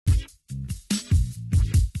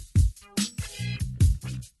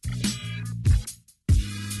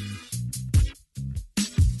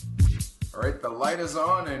Alright, the light is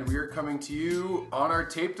on and we are coming to you on our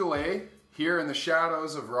tape delay here in the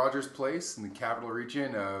shadows of Rogers Place in the capital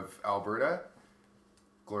region of Alberta,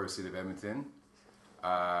 glorious city of Edmonton.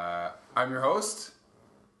 I'm your host,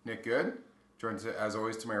 Nick Good, joined as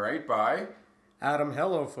always to my right by Adam.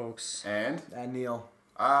 Hello, folks. And Neil.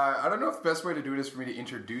 I don't know if the best way to do it is for me to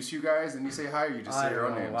introduce you guys and you say hi or you just say your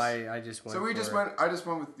own names. I just went. So we just went. I just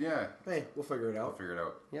went with Hey, we'll figure it We'll out. figure it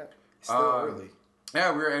out. Yeah. Still early.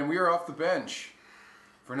 Yeah, we are off the bench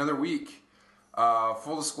for another week.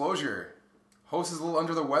 Full disclosure, host is a little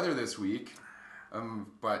under the weather this week.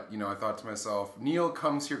 But I thought to myself, Neil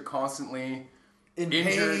comes here constantly In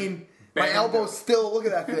injured, pain. My banged elbow's up. still. Look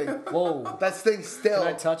at that thing. Whoa. That thing's still. Can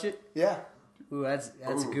I touch it? Yeah. Ooh, that's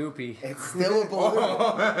goopy. It's still a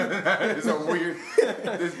balloon. It's a weird.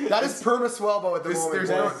 That is perma-swelbo at the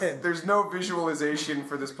moment. There's no visualization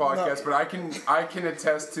for this podcast, but I can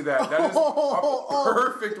attest to that. That is a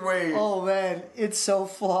perfect way Oh man, it's so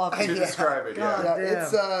floppy. to describe it. Yeah.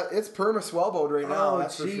 Yeah, it's perma-swelboed right now. Oh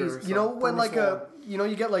that's for sure. jeez. You know when Perma-swelled.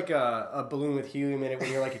 you get like a balloon with helium in it when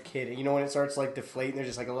you're like a kid. You know when it starts like deflating, there's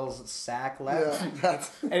just like a little sack left, Yeah, that's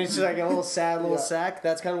and it's just like a little sad little Yeah. sack.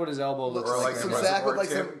 That's kind of what his elbow looks Or like. like some right some now. sack with like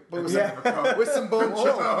some reservoir with some bone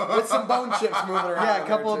chips with some bone chips moving around. Yeah, a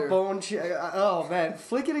couple there, of too. bone. Oh man,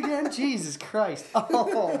 flick it again. Jesus Christ.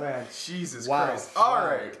 Oh man. Jesus Wow. Christ! All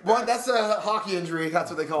right, Well, that's a hockey injury.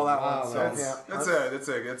 That's what they call that Wow, one. So, that's-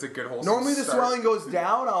 yeah. that's a good wholesome Normally the start. swelling goes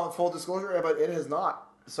down on full disclosure, but it has not.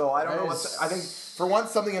 So I don't know what's. I think for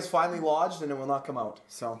once something has finally lodged and it will not come out.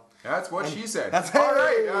 So That's what she said. That's- all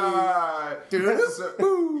right.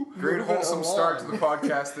 Boo. Great wholesome along. start to the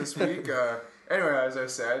podcast this week. Anyway, as I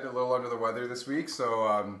said, a little under the weather this week,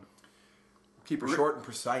 so Keep it short and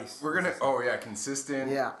precise. we're gonna. Oh yeah,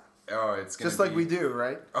 consistent. Yeah, Oh, it's gonna just like be- we do,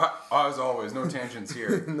 right? As always, no tangents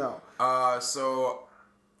here. No. So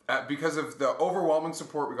because of the overwhelming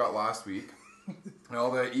support we got last week and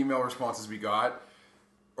all the email responses we got,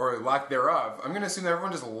 or lack thereof, I'm going to assume that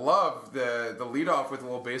everyone just loved the lead off with a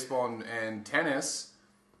little baseball and tennis.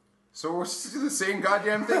 So we're just do the same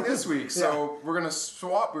goddamn thing this week. So we're going to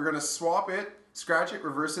swap it, scratch it,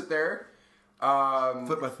 reverse it there.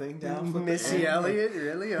 Flip my thing down. Flip Missy Elliott,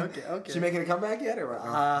 really? Okay. Is she making a comeback yet, or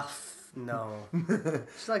what? No.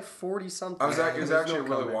 She's like 40 something. It was actually a no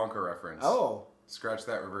Willy comeback. Wonka reference. Oh. Scratch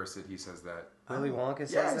that, reverse it, he says that. Willy Wonka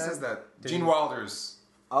says Yeah, that? he says that. Did Gene he- Wilder's.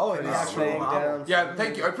 Oh, in Put the his actual thing novel. down. Yeah,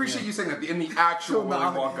 thank you. I appreciate you saying that in the actual Willy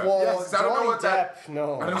novel. Wonka. Well, Because I don't know Johnny what that. Depp,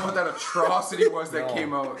 no. I don't know what that atrocity was that No.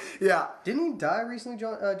 came out. Yeah. Didn't he die recently, Gene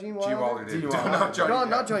Wilder? Gene Wilder did. Gene Wilder. Not Johnny No, Depp.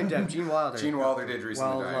 not Johnny Depp. Gene Wilder. Gene Wilder did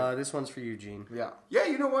recently die. Well, this one's for you, Gene. Yeah. Yeah,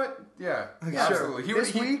 you know what? Yeah, absolutely.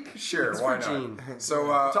 This week, Sure, it's why for not? Gene. So,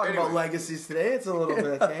 Talking anyway, about legacies today, it's a little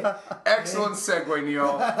bit, okay? excellent segue,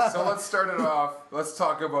 Neil. So let's start it off. Let's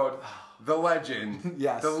talk about the legend,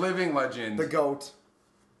 Yes. the living legend, The GOAT.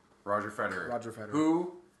 Roger Federer. Roger Federer.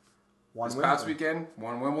 Who One this win. past weekend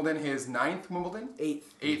won Wimbledon, his 9th Wimbledon,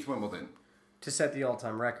 Eighth 8th Wimbledon, To set the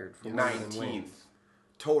all-time record for Wimbledon 19th wins.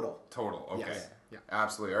 total. total. Okay, Yes. Yeah.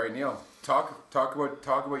 absolutely. All right, Neil, talk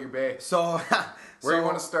about your bay. So, Where you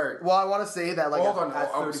want to start? Well, I want to say that, like, Hold on.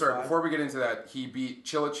 at Oh, sorry. 35 Before we get into that, he beat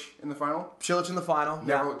Cilic in the final. Cilic in the final.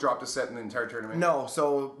 Never dropped a set in the entire tournament. No,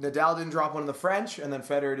 so Nadal didn't drop one in the French, and then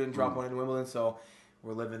Federer didn't drop one in Wimbledon, so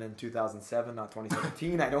we're living in 2007, not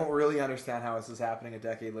 2017. I don't really understand how this is happening a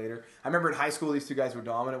decade later. I remember in high school, these two guys were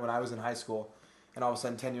dominant when I was in high school, and all of a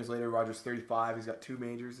sudden, 10 years later, Roger's 35. He's got 2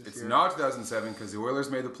 majors this It's year. not 2007 because the Oilers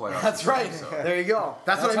made the playoffs. That's right. So. There you go.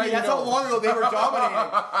 That's what I how mean. you That's how know. long ago they were dominating.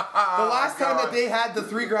 The last time God. that they had the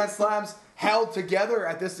 3 Grand Slams held together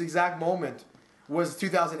at this exact moment was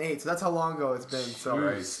 2008. So that's how long ago it's been. So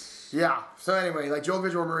Christ. yeah. So anyway, like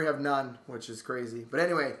Djokovic or Murray have none, which is crazy. But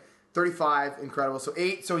anyway, 35, incredible. So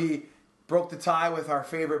 8. So he broke the tie with our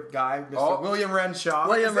favorite guy, Mr. Oh. William Renshaw.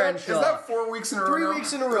 William Is Renshaw. that 4 weeks in a row? 3 now?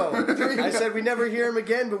 weeks in a row. I said we never hear him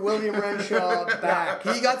again, but William Renshaw back.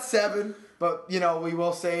 He got 7, but we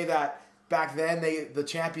will say that back then the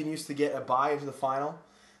champion used to get a bye into the final,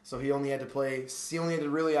 so he only had to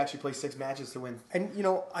really actually play 6 matches to win. And,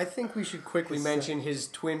 I think we should quickly mention his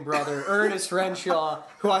twin brother, Ernest Renshaw,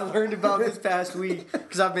 who I learned about this past week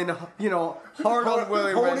because I've been, hard on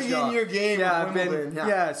William Honing Renshaw. in your game Yeah, at I've been, Wimbledon,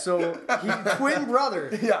 yeah. So twin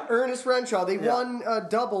brother, Yeah. Ernest Renshaw. They Yeah. won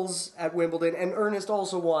doubles at Wimbledon, and Ernest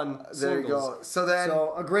also won singles. There you go. So then,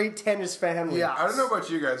 So a great tennis family. Yeah. I don't know about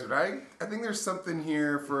you guys, but I think there's something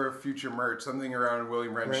here for future merch. Something around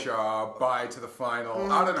William Renshaw, bye to the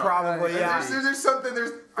final. Out don't know. Probably, yeah. There's something.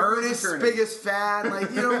 There's Ernest's biggest fan. Like,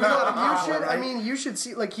 you know, you should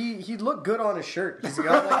see, like, he'd look good on a shirt. He's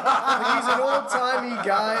got, like he's an old-timey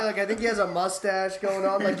guy. Like, I think he has a mustache going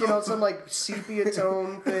on. Like, you know, some, like, sepia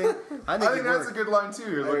tone thing. I think that's a good line, too.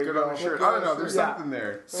 You look good on a shirt. I don't know. There's something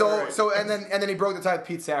there. So and then he broke the tie with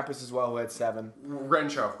Pete Sampras as well, who had 7.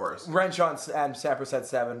 Renshaw, of course. Renshaw and Sampras had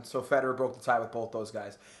 7. So Federer broke the tie with both those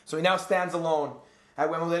guys. So he now stands alone at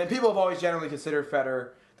Wimbledon. And people have always generally considered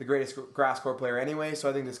Federer the greatest grass court player anyway, so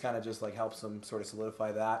I think this kind of just like helps him sort of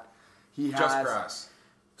solidify that. Just grass.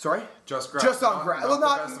 Sorry? Just grass. Just on grass.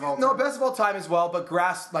 Well, best of all time as well, but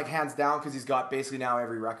grass like hands down because he's got basically now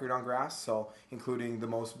every record on grass, so including the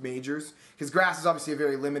most majors. Because grass is obviously a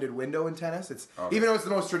very limited window in tennis. It's even though it's the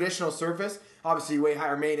most traditional surface, obviously way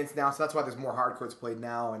higher maintenance now, so that's why there's more hard courts played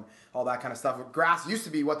now and all that kind of stuff. But grass used to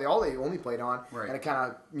be what they only played on, and it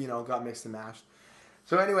kind of got mixed and matched.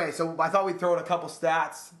 So anyway, I thought we'd throw in a couple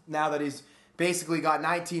stats now that he's basically got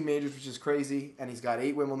 19 majors, which is crazy, and he's got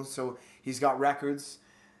 8 Wimbledon, so he's got records.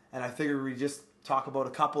 And I figured we'd just talk about a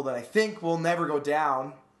couple that I think will never go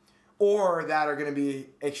down or that are going to be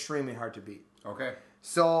extremely hard to beat. Okay.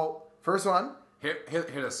 So, first one. Hit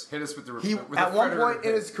us with the At one point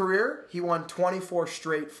in his career, he won 24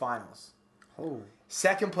 straight finals. Oh.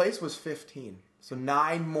 Second place was 15. So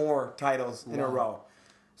 9 more titles in a row.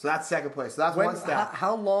 So that's second place. So that's one stat.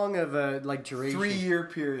 How long of a duration? 3-year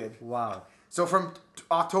period. Wow. So from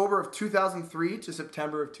October of 2003 to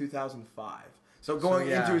September of 2005. So going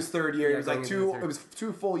into his third year, it was like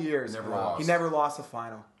 2 full years. He never lost a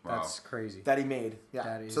final. Wow. That's crazy. That he made.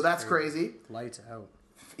 Yeah. So that's crazy. Lights out.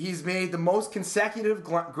 He's made the most consecutive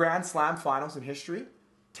Grand Slam finals in history.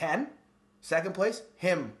 10. Second place,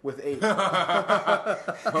 him with 8.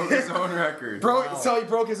 Broke his own record. So he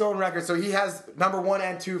broke his own record. So he has number 1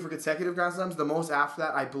 and 2 for consecutive Grand Slams. The most after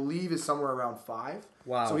that, I believe, is somewhere around 5.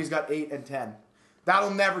 Wow. So he's got 8 and 10. That'll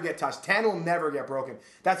never get touched. 10 will never get broken.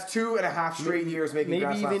 That's 2.5 straight years making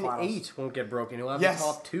Grand Slam finals. Maybe even 8 won't get broken. He'll have the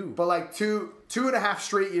top 2. But like 2.5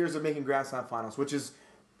 straight years of making Grand Slam finals, which is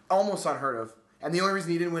almost unheard of. And the only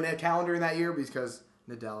reason he didn't win a calendar in that year was because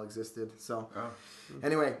Nadal existed. So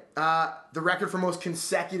anyway, the record for most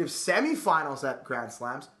consecutive semifinals at Grand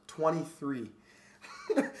Slams, 23.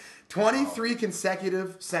 23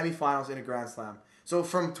 consecutive semifinals in a Grand Slam. So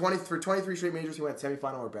for 23 straight majors, he went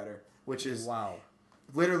semifinal or better, which is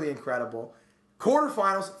literally incredible.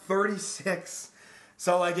 Quarterfinals, 36.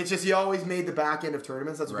 So like it's just he always made the back end of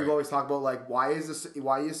tournaments. That's what people always talk about. Like why he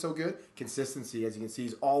is so good? Consistency, as you can see,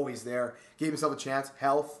 he's always there. Gave himself a chance.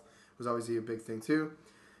 Health was obviously a big thing too.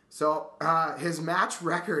 So his match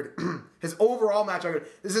record, his overall match record.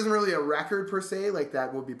 This isn't really a record per se, like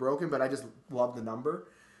that will be broken, but I just love the number.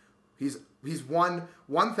 He's won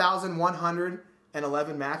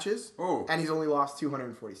 1,111 matches, and he's only lost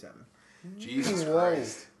 247. Jesus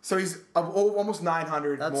Christ. So he's almost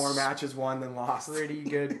 900 more matches won than lost. Pretty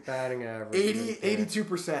good batting average.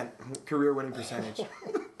 82% career winning percentage.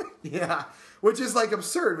 Yeah, which is like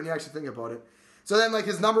absurd when you actually think about it. So then like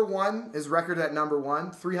his record at number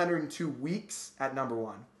 1, 302 weeks at number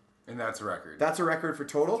 1. And that's a record. That's a record for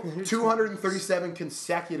total. 237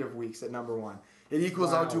 consecutive weeks at number 1. It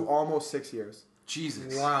equals out to almost 6 years.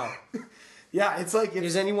 Jesus. Wow. Yeah, it's like...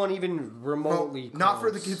 Is anyone even remotely close? Not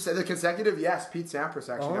for the consecutive, yes. Pete Sampras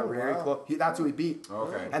actually got very close. That's who he beat.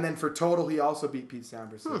 Okay. And then for total, he also beat Pete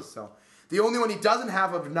Sampras. So the only one he doesn't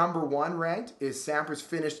have of number 1 ranked is Sampras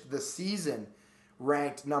finished the season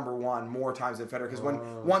ranked number 1 more times than Federer. Because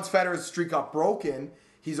once Federer's streak got broken,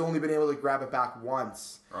 he's only been able to grab it back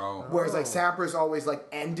once. Whereas like Sampras always like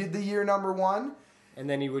ended the year number 1. And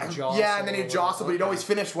then he would jostle. Yeah, and then he'd jostle, but he'd always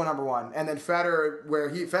finish number 1. And then Federer,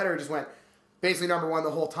 Federer just went basically number 1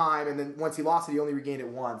 the whole time, and then once he lost it, he only regained it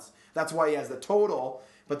once. That's why he has the total,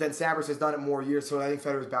 but then Sampras has done it more years, so I think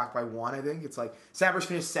Federer's back by 1, I think. It's like, Sampras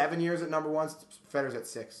finished 7 years at number 1, Federer's at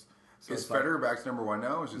 6. So is Federer back to number 1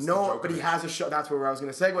 now? No, but he has a shot. That's where I was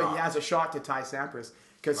going to segue. He has a shot to tie Sampras.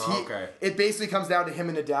 Because it basically comes down to him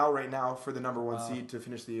and Nadal right now for the number 1 seed to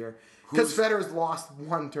finish the year. Because Federer's lost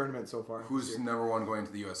 1 tournament so far. Who's number 1 going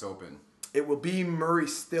to the U.S. Open? It will be Murray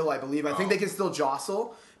still, I believe. I think they can still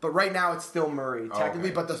jostle, but right now it's still Murray,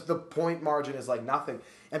 technically. But the point margin is like nothing.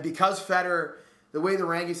 And because Federer, the way the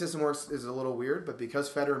ranking system works is a little weird, but because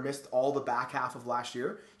Federer missed all the back half of last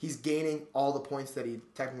year, he's gaining all the points that he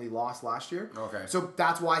technically lost last year. Okay. So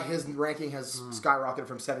that's why his ranking has skyrocketed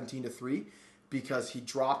from 17 to 3, because he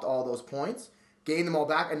dropped all those points, gained them all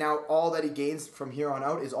back, and now all that he gains from here on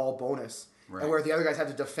out is all bonus. Right. And where the other guys had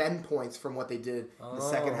to defend points from what they did in the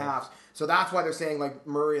second half. So that's why they're saying like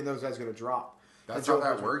Murray and those guys are going to drop. That's how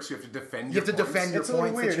that works? You have to defend your points? You have to defend your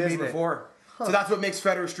points that you made before. So that's what makes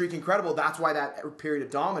Federer's streak incredible. That's why that period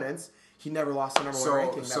of dominance, he never lost the number one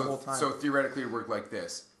ranking that whole time. So theoretically, it worked like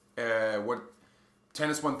this. What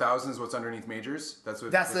Tennis 1000 is what's underneath majors? That's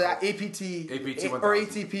the APT 1000. or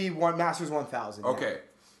ATP Masters 1000. Okay. Yeah.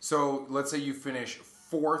 So let's say you finish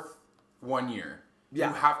 4th one year. Yeah.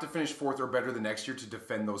 You have to finish 4th or better the next year to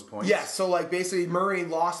defend those points. Yes, so like basically Murray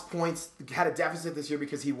lost points, had a deficit this year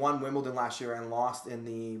because he won Wimbledon last year and lost in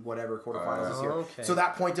the whatever quarterfinals this year. Okay. So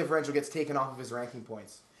that point differential gets taken off of his ranking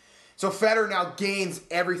points. So Federer now gains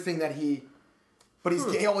everything that he, but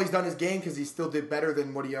he's always done his game because he still did better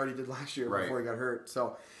than what he already did last year before he got hurt.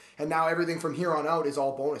 So, and now everything from here on out is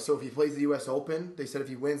all bonus. So if he plays the U.S. Open, they said if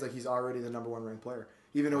he wins, like he's already the number one ranked player,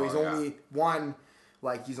 even though he's only won.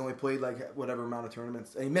 Like, he's only played, like, whatever amount of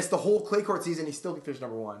tournaments. And he missed the whole clay court season. He still finished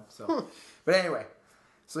number one. So, But anyway.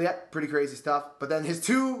 So, yeah, pretty crazy stuff. But then his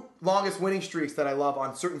 2 longest winning streaks that I love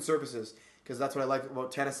on certain surfaces, because that's what I like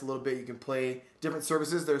about tennis a little bit. You can play different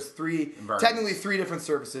surfaces. There's technically 3 different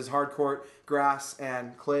surfaces. Hard court, grass,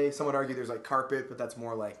 and clay. Some would argue there's, like, carpet, but that's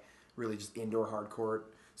more like really just indoor hard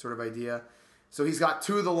court sort of idea. So, he's got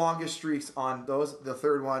 2 of the longest streaks on those. The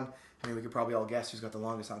third one... I mean, we could probably all guess who's got the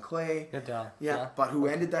longest on clay. Nadal. Yeah, but who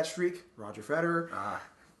ended that streak? Roger Federer.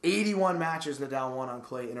 81 matches Nadal won on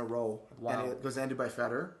clay in a row. Wow. And it was ended by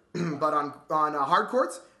Federer. But on hard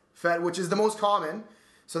courts, which is the most common,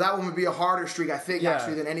 so that one would be a harder streak, I think,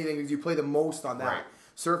 actually, than anything, because you play the most on that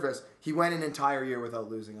surface. He went an entire year without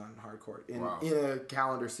losing on hard court in a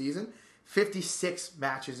calendar season. 56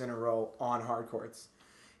 matches in a row on hard courts.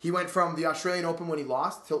 He went from the Australian Open when he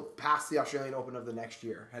lost till past the Australian Open of the next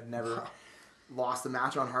year. Had never lost a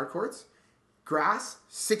match on hard courts. Grass,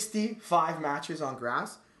 65 matches on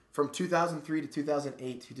grass. From 2003 to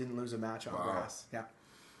 2008, he didn't lose a match on grass. Yeah.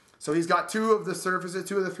 So he's got 2 of the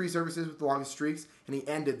 3 surfaces with the longest streaks, and he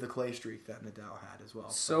ended the clay streak that Nadal had as well.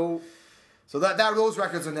 So that those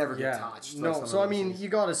records will never get touched. No, so I mean, you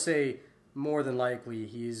got to say more than likely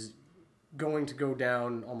he's going to go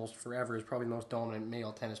down almost forever as probably the most dominant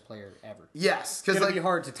male tennis player ever. Yes, because it'll be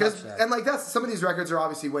hard to touch that. And like that's some of these records are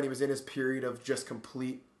obviously when he was in his period of just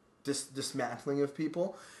complete dismantling of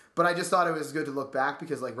people. But I just thought it was good to look back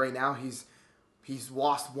because like right now he's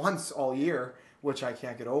lost once all year, which I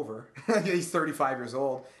can't get over. He's 35 years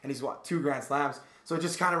old and he's 2 Grand Slams. So it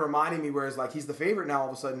just kind of reminded me, whereas like he's the favorite now all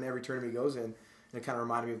of a sudden every tournament he goes in, and it kind of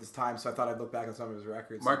reminded me of this time. So I thought I'd look back on some of his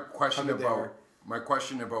records. My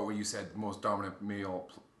question about what you said, most dominant male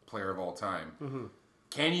player of all time. Mm-hmm.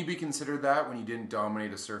 Can you be considered that when you didn't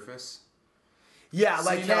dominate a surface? Yeah,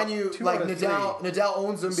 like can you like Nadal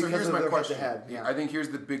owns them because of their head-to-head. Yeah. I think here's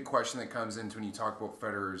the big question that comes into when you talk about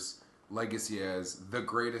Federer's legacy as the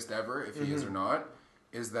greatest ever, if he is or not,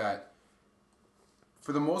 is that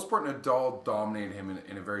for the most part Nadal dominated him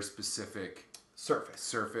in a very specific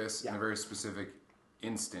surface in a very specific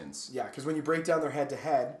instance. Yeah, because when you break down their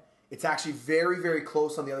head-to-head, it's actually very, very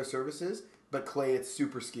close on the other surfaces, but clay, it's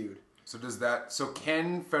super skewed. So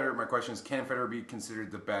can Federer, my question is, can Federer be considered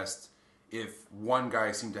the best if one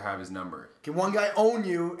guy seemed to have his number? Can one guy own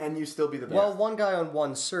you and you still be the best? Well, one guy on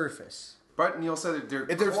one surface. But Neil said that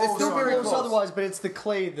it's still very close otherwise, but it's the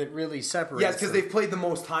clay that really separates. Yes, because they've played the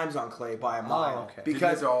most times on clay by a mile. Okay.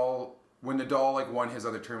 Because when Nadal like won his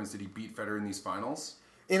other tournaments, did he beat Federer in these finals?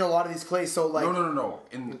 In a lot of these clays, so like no.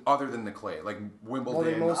 In other than the clay, like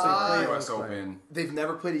Wimbledon, U.S. Open. They've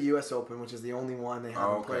never played a U.S. Open, which is the only one they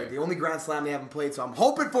haven't played. The only Grand Slam they haven't played. So I'm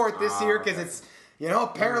hoping for it this year because it's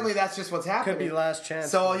apparently that's just what's happening. Could be last chance.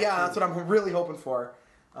 So yeah, that's what I'm really hoping for.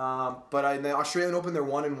 But in the Australian Open, they're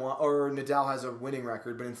 1-1, or Nadal has a winning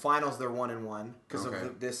record. But in finals, they're 1-1 because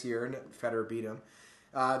of this year. And Federer beat him.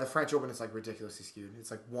 The French Open is like ridiculously skewed. It's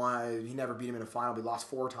like he never beat him in a final. But he lost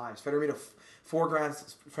 4 times. Federer made 4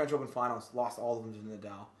 French Open finals, lost all of them to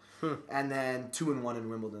Nadal, and then 2-1 in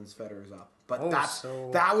Wimbledon's Federer's up. But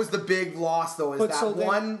that was the big loss though.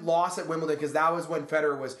 One loss at Wimbledon because that was when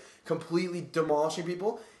Federer was completely demolishing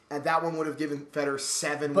people. And that one would have given Federer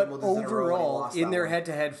 7 Wimbledons in a row. But overall, in their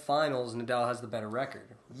head-to-head finals, Nadal has the better record.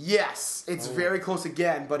 Yes, it's very close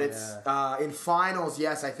again. But it's in finals,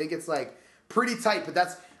 yes, I think it's like pretty tight. But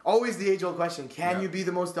that's always the age-old question. Can you be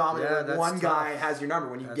the most dominant when one guy has your number,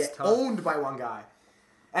 when you get owned by one guy?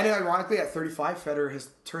 And ironically, at 35, Federer is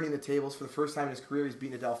turning the tables for the first time in his career. He's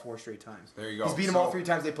beaten Nadal 4 straight times. There you go. He's beat him all 3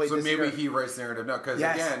 times they played this year. So maybe he writes the narrative now. Because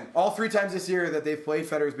again, all 3 times this year that they've played,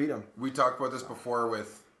 Federer's beat him. We talked about this before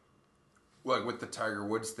with the Tiger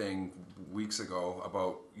Woods thing weeks ago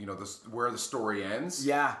about where the story ends.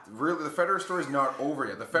 Yeah, really, the Federer story is not over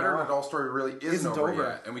yet. The Federer Nadal story really isn't over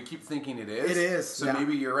yet, and we keep thinking it is. It is. So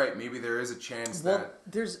maybe you're right. Maybe there is a chance that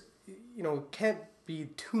there's can't be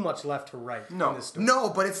too much left to right No. in this story. No,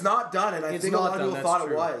 but it's not done, and I It's think a not lot of done, people that's thought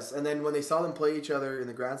true. it was. And then when they saw them play each other in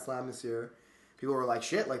the Grand Slam this year, people were like,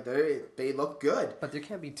 "Shit, like they look good." But there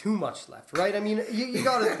can't be too much left, right? I mean, you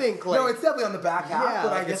got to think like No, it's definitely on the back half, Yeah,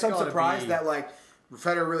 but I like, guess it's I'm gotta surprised be. that like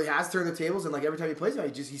Federer really has turned the tables, and like every time he plays him,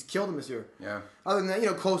 he's killed him this year. Yeah. Other than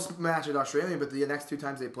that, close match at Australia, but the next 2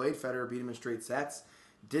 times they played, Federer beat him in straight sets.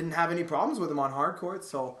 Didn't have any problems with him on hard court.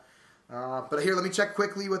 So, but here, let me check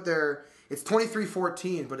quickly what their. It's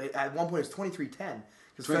 23-14, but at one point it's 23-10.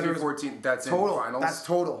 23-14, that's total. in finals? That's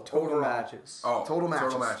total. total overall. matches. Oh, total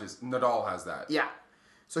Total matches. matches. Nadal has that. Yeah.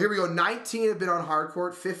 So here we go. 19 have been on hard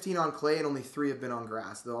court, 15 on clay, and only 3 have been on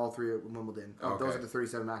grass. They're all 3 at Wimbledon. Okay. Those are the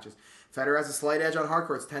 37 matches. Federer has a slight edge on hard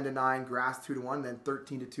court. It's 10-9, grass 2-1, then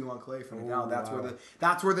 13-2 on clay for Nadal.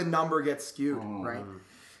 That's where the number gets skewed, right?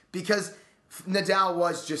 Because Nadal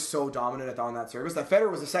was just so dominant on that service. That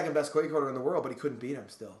Federer was the second best clay courter in the world, but he couldn't beat him.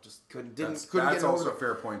 Still, just couldn't That's get also over. a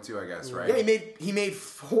fair point too, I guess, right? Yeah, he made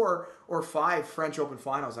 4 or 5 French Open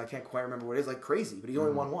finals. I can't quite remember what it is, like crazy, but he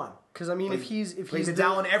only won 1. Because I mean, if he's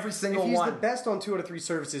Nadal in every single if he's one. the best on 2 out of 3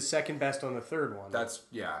 services, second best on the third one. That's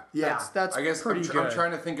yeah. That's I guess pretty I'm good.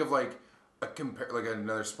 trying to think of like like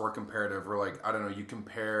another sport comparative where like I don't know, you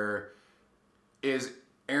compare is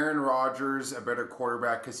Aaron Rodgers a better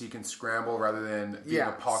quarterback because he can scramble rather than being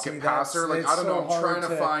a pocket See, passer? Like it's I don't know, so I'm hard trying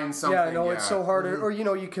to find something. Yeah, no, it's so hard. Or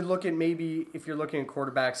you could look at maybe if you're looking at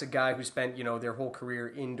quarterbacks, a guy who spent their whole career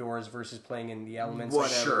indoors versus playing in the elements.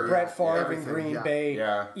 Whatever. Sure. Brett Favre in everything, Green yeah. Bay,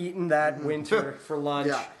 Yeah. eating that winter for lunch.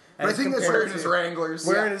 Yeah. But I as think that's compared Wearing to- his Wranglers.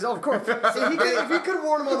 Wearing his, of course. If he could have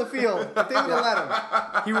worn them on the field, if they would have let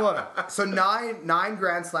him, he would have. So 9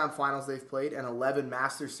 Grand Slam finals they've played, and 11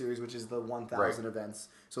 Masters Series, which is the 1,000 Right. events.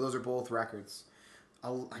 So those are both records.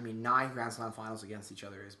 I mean, 9 Grand Slam finals against each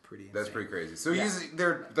other is pretty insane. That's pretty crazy. So Yeah.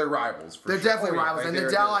 they're rivals for They're sure. definitely Oh, yeah. rivals. Like, And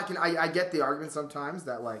they're- Nadal, I get the argument sometimes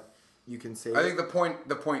that like you can say. I think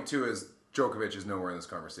the point too is Djokovic is nowhere in this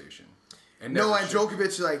conversation. And no, never and should be.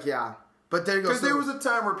 Djokovic, like yeah, but there you go. Because So- there was a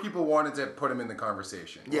time where people wanted to put him in the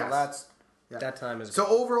conversation. Yes. Well, Yeah. that time is So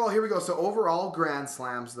overall, here we go. So overall Grand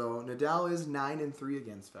Slams though, Nadal is 9-3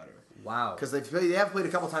 against Federer. wow. Because they have played a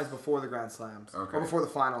couple times before the Grand Slams. Okay. Or before the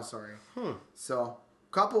finals, sorry. So,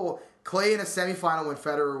 Clay in a semifinal when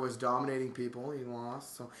Federer was dominating people. He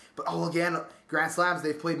lost. So, but again, Grand Slams,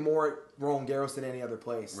 they've played more at Roland Garros than any other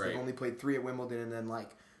place. Right. They've only played 3 at Wimbledon and then,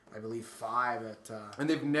 I believe 5 at... And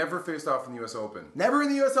they've never faced off in the U.S. Open. never in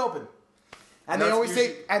the U.S. Open. And they That's always say...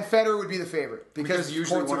 usually- And Federer would be the favorite. Because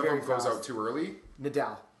usually courts one are of them very goes fast. out too early.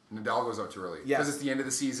 Nadal. Nadal goes out too early. Yes. Because it's the end of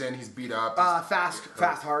the season. He's beat up. Fast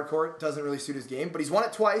hard court doesn't really suit his game, but he's won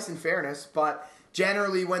it twice in fairness. But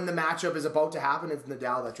generally, when the matchup is about to happen, it's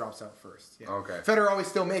Nadal that drops out first. Yeah. Okay. Federer always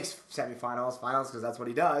still makes semifinals, finals because that's what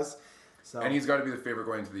he does. So And he's got to be the favorite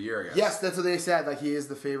going into the year, I guess. yes, that's what they said. Like he is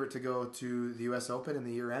the favorite to go to the U.S. Open in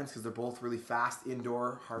the year ends because they're both really fast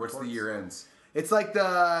indoor hard What's courts. the year ends? It's like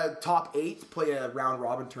the top 8 play a round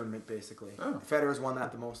robin tournament basically. Oh. Federer's won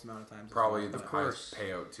that the most amount of times. Probably the Of course. highest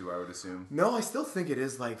payout, too, I would assume. No, I still think it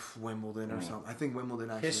is like Wimbledon or something. I think Wimbledon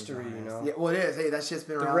actually History, is the you highest. know. Yeah, well, it is. Hey, that shit's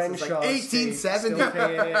been The around since like Renshaw State 1870. still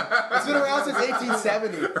paying in. It's been around since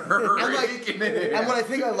 1870. and Raking it in. and what I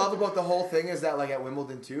think I love about the whole thing is that like at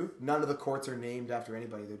Wimbledon too, none of the courts are named after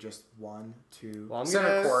anybody. They're just 1, 2. Well, I'm Center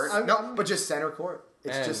gonna- court. I'm- no, but just center court. It's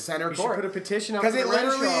Man, just center we should court. put a petition up Because for it the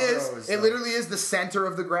literally Renshaw is. Bros, It though. literally is the center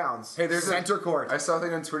of the grounds. Hey, there's center court. I saw a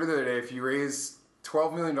thing on Twitter the other day. If you raise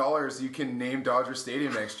 $12 million, you can name Dodger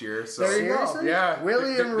Stadium next year. So There you go. Seriously? Yeah.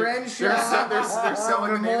 William Renshaw. They're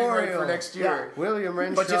selling the naming right for Memorial. next year. William But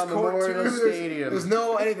Renshaw just court Memorial too. Stadium. There's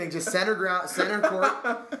no anything. Just center ground, center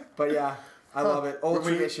court. But yeah, I love it. Old When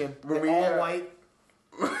we- tradition. when And we, all uh, white.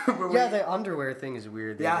 Yeah, the underwear thing is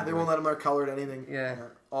weird. Yeah, they won't let them wear colored anything. Yeah.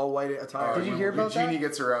 All white attire. Did you hear about Eugenie that?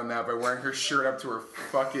 gets around that by wearing her shirt up to her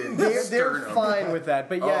fucking They're sternum. fine with that,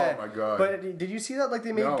 but yeah. Oh my God. But did you see that? Like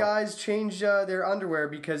they made No. guys change their underwear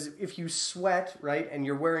because if you sweat, right, and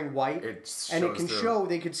you're wearing white, It and it shows can through. show,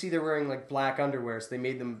 they could see they're wearing like black underwear, so they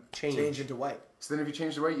made them Change into white. So then if you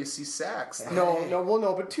change the weight, you see sacks.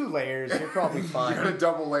 No, but 2 layers, you're probably You fine. gotta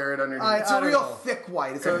double layer it underneath. It's a don't real know. thick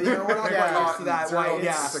white. It's a, we're not Yeah. quite used to that It's white. real-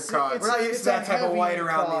 Yeah, it's a cotton. we're not used to that a type of heavy white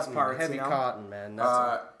around cotton, these parts. Heavy you know? cotton, man.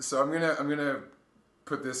 That's So I'm gonna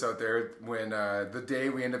put this out there. When the day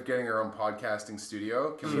we end up getting our own podcasting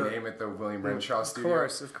studio, can we name it the William Renshaw Of Studio?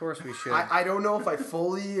 course we should. I don't know if I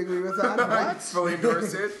fully agree with that. I What? fully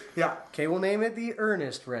endorse it. Yeah. Okay, we'll name it the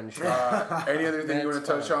Ernest Renshaw. Any other thing you want That's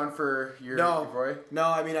to touch fine. on for your No. boy? No,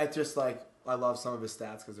 I mean, I love some of his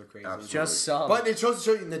stats because they're crazy. Absolutely. Just some. But it shows to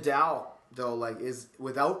show you Nadal, though, like, is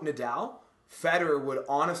without Nadal, Federer would,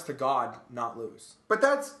 honest to God, not lose. But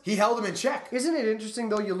that's He held him in check. Isn't it interesting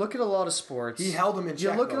though? You look at a lot of sports. He held him in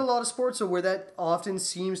check. You look at though. a lot of sports where that often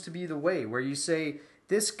seems to be the way, where you say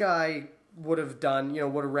this guy would have done,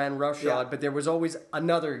 would have ran roughshod, Yeah. but there was always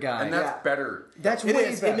another guy. and that's Yeah. better. That's It way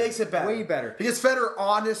is. better. It makes it better. Way better. Because Federer,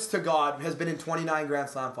 honest to God, has been in 29 Grand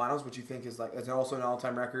Slam finals, which you think is also an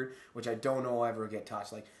all-time record, which I don't know will ever get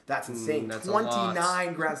touched. Like, that's insane. that's a lot.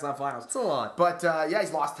 29 Grand Slam finals. That's a lot. But, yeah,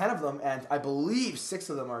 he's lost 10 of them, and I believe 6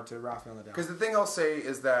 of them are to Rafael Nadal. Because the thing I'll say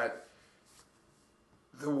is that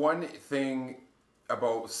the one thing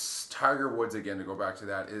about Tiger Woods, again, to go back to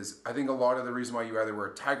that, is I think a lot of the reason why you either were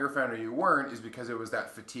a Tiger fan or you weren't is because it was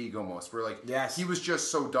that fatigue almost. Where, like, Yes. he was just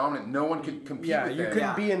so dominant. No one could compete Yeah, with you him. couldn't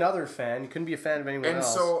Yeah. be another fan. You couldn't be a fan of anyone And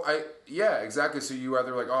else. so exactly. So you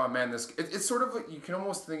either like, oh man, it's sort of like, you can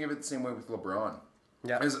almost think of it the same way with LeBron.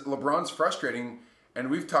 Yeah. Is LeBron's frustrating, and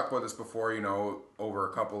we've talked about this before, over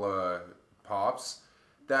a couple of pops,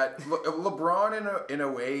 that LeBron in a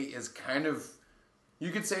way is kind of,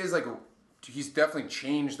 you could say is like, he's definitely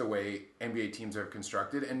changed the way NBA teams are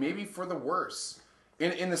constructed, and maybe for the worse,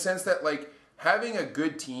 in the sense that, like, having a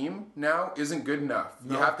good team now isn't good enough.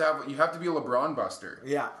 No. You have to be a LeBron buster.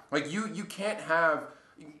 Yeah. Like, you can't have,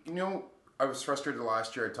 I was frustrated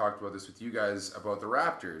last year. I talked about this with you guys about the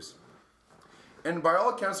Raptors. And by all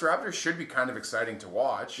accounts, the Raptors should be kind of exciting to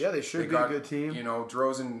watch. Yeah, they should be a good team.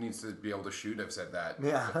 DeRozan needs to be able to shoot. I've said that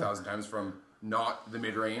Yeah. 1,000 times from not the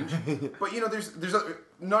mid-range. But, there's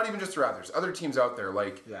not even just the Raptors. Other teams out there,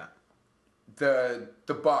 like Yeah. the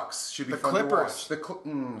Bucks should be The fun Clippers. to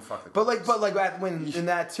watch. Fuck the But Clippers. when in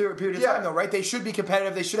that period of Yeah. time, though, right? They should be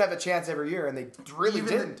competitive. They should have a chance every year, and they really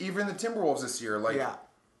didn't. even the Timberwolves this year, like, Yeah.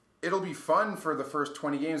 it'll be fun for the first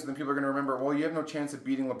 20 games, and then people are going to remember, well, you have no chance of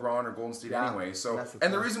beating LeBron or Golden State Yeah, anyway. So, that's the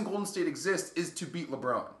and the thing. reason Golden State exists is to beat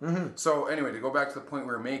LeBron. Mm-hmm. So anyway, to go back to the point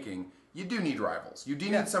we were making, you do need rivals. You do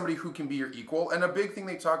need somebody who can be your equal. And a big thing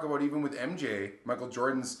they talk about, even with MJ, Michael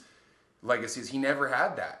Jordan's legacy, is he never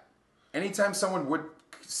had that. Anytime someone would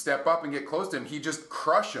step up and get close to him, he'd just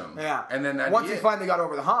crush him. Yeah. And then that'd once be he it. finally got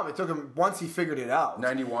over the hump, it took him once he figured it out.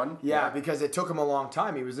 91? Yeah, because it took him a long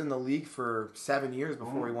time. He was in the league for 7 years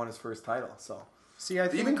before he won his first title. So See, I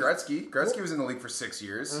think Even Gretzky was in the league for 6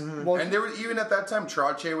 years, Well, and there was, even at that time,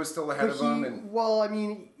 Trottier was still ahead but of him, and well, I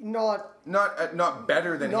mean, not not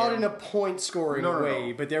better than not him. in a point scoring No.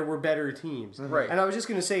 way, but there were better teams. Right. And I was just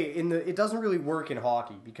going to say, it doesn't really work in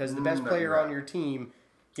hockey because the best player right. on your team,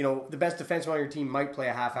 the best defenseman on your team might play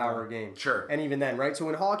a half hour a game. Sure. And even then, right? So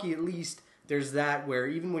in hockey, at least there's that where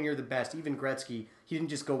even when you're the best, even Gretzky, he didn't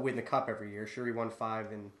just go win the cup every year. Sure, he won 4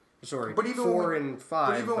 and 5.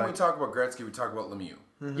 But even when we talk about Gretzky, we talk about Lemieux.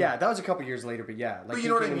 Yeah, that was a couple years later, but yeah. Like, But he you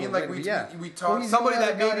know what I came in mean? a Like, little later, we but talk- he's somebody the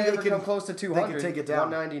only that guy maybe to they ever can- come close to 200. take it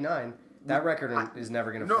down. 199. That record is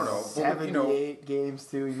never going to. No, no. But, 78 games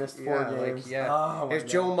too. He missed 4 games. Oh, my if God.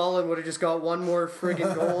 Joe Mullen would have just got one more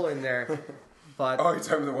friggin' goal in there, but Oh, you're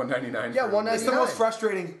talking about the 199. Yeah, for- 199. It's the most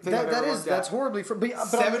frustrating thing I've ever looked at. that's horribly. But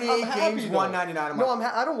 78 I'm happy, games, though. 199 a No,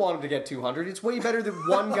 month. I don't want him to get 200. It's way better that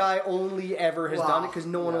one guy only ever has Wow. done it because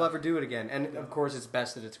no one will Yeah. ever do it again. And of course, it's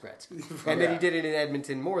best that it's Gretzky, and then he did it in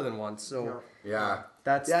Edmonton more than once. So Yeah.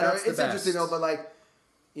 that's Yeah, that's no, the it's best. interesting though, but like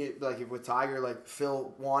with Tiger, like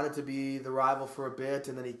Phil wanted to be the rival for a bit,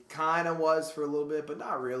 and then he kind of was for a little bit, but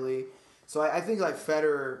not really. So I think like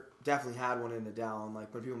Federer definitely had one in Nadal, and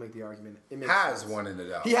like when people make the argument, it makes Has sense. one in the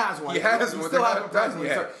Dell. He has one. He has He one. still They're hasn't not done done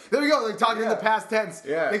yet. yet. There we go. They're talking in Yeah. the past tense.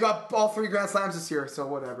 Yeah. They got all 3 Grand Slams this year, so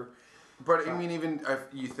whatever. But I mean, even if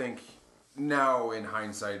you think now in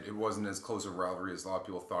hindsight, it wasn't as close a rivalry as a lot of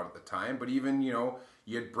people thought at the time. But even you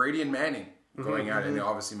had Brady and Manning going at it, and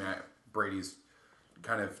obviously Brady's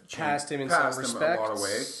kind of Passed him in passed some him respects. a lot of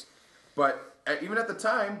ways. But even at the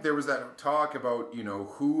time, there was that talk about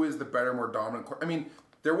who is the better, more dominant. I mean,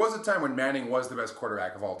 there was a time when Manning was the best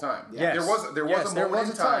quarterback of all time. Yes. There was a moment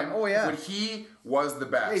in time Oh, yeah. when he was the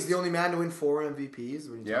best. Yeah, he's the only man to win 4 MVPs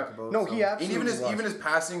when you Yeah. talk about. No, so. he And absolutely even his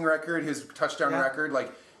passing record, his touchdown Yeah. record,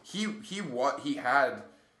 like he had.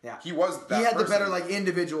 Yeah. He was that He had the person. better like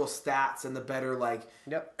individual stats and the better like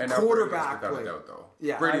Yep. And now Brady's quarterback without play. a doubt, though.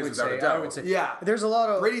 Yeah, Brady I is would without say. a doubt. I would say. Yeah. There's a lot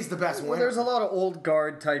of Brady's the best winner. There's a lot of old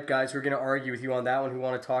guard type guys who are going to argue with you on that one, who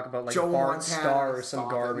want to talk about like Joe Bart Montana. Starr or some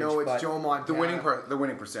Stop it. garbage. No, it's but Joe Montana. The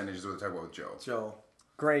winning percentage is what they talk about with Joe. Joe.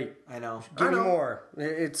 Great. I know. Give me know. more.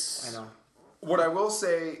 It's. I know. What I will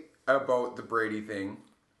say about the Brady thing,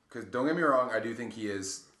 because don't get me wrong, I do think he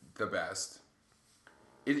is the best.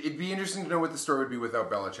 It'd be interesting to know what the story would be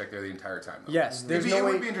without Belichick there the entire time. Though. Yes, there's no it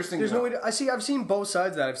way. would be interesting. There's to no know. way. I've seen both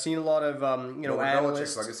sides of that. I've seen a lot of What would Belichick's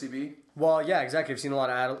analysts. legacy be? Well, yeah, exactly. I've seen a lot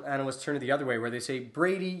of analysts turn it the other way, where they say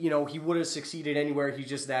Brady, he would have succeeded anywhere. He's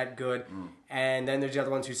just that good. And then there's the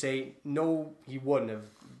other ones who say, no, he wouldn't have.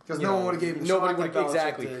 Because no one would have given him the shot like Belichick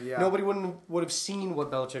exactly. did, yeah. Nobody would have seen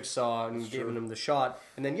what Belichick saw and given him the shot.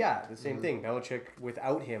 And then, the same thing. Belichick,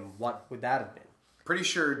 without him, what would that have been? Pretty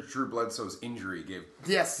sure Drew Bledsoe's injury gave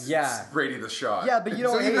Yeah. Brady the shot. Yeah, but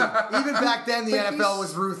So even back then, the NFL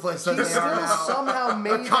was ruthless. He still somehow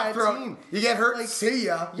made that team. You get hurt, see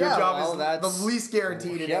ya. Your job is the least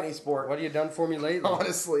guaranteed in any sport. What have you done for me lately?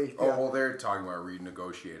 Honestly. Oh, well, they're talking about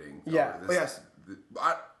renegotiating. Yeah.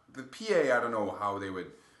 The PA, I don't know how they would...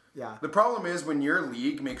 Yeah. The problem is when your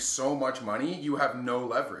league makes so much money, you have no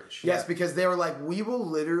leverage. Yes, because they were like, we will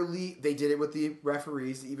literally... They did it with the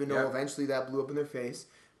referees, even though eventually that blew up in their face.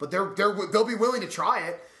 But they'll be willing to try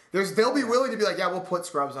it. They'll be willing to be like, yeah, we'll put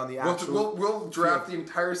scrubs on the actual... We'll draft the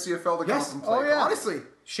entire CFL to come up and play. Oh, yeah. Honestly.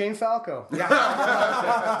 Shane Falco.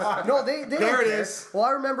 Yeah. No, they there it is. Well,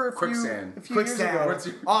 I remember a few years ago.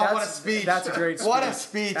 What a speech. That's a great speech. What a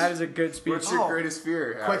speech. That is a good speech. What's your greatest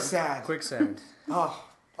fear, Adam? Quicksand.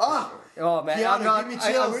 Oh man, Keanu, give me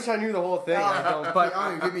chills. I wish I knew the whole thing. I don't, but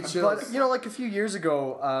Keanu, give me chills. But like a few years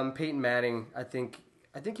ago, Peyton Manning, I think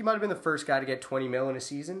he might have been the first guy to get $20 million in a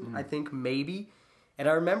season. I think maybe, and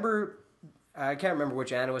I remember. I can't remember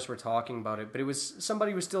which analysts were talking about it, but it was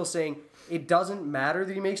somebody was still saying it doesn't matter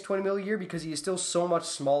that he makes $20 million a year because he is still so much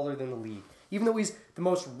smaller than the league. Even though he's the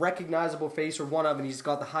most recognizable face or one of, and he's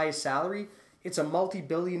got the highest salary, it's a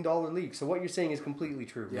multi-billion-dollar league. So what you're saying is completely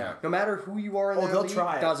true. Yeah. No matter who you are in the league,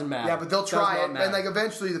 try it. Doesn't matter. Yeah, but they'll try it, matter. and like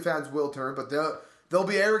eventually the fans will turn, but they'll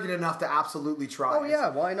be arrogant enough to absolutely try. Oh yeah,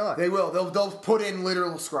 why not? They will. They'll put in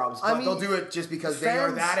literal scrubs, but they'll do it just because they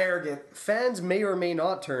are that arrogant. Fans may or may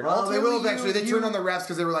not turn. Well, they will eventually. They turn on the refs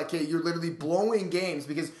because they were like, "Hey, you're literally blowing games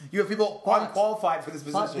because you have people unqualified for this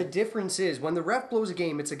position." But the difference is when the ref blows a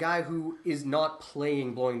game, it's a guy who is not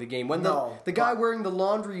playing blowing the game. When the guy wearing the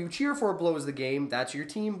laundry you cheer for blows the game, that's your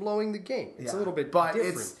team blowing the game. It's a little bit different.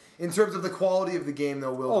 It's in terms of the quality of the game,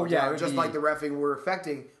 though. Just like the reffing were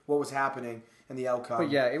affecting what was happening. And the outcome.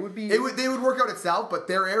 But yeah, it would be... They would work out itself, but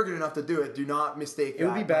they're arrogant enough to do it. Do not mistake that. It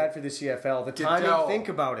would be bad for the CFL. The timing, think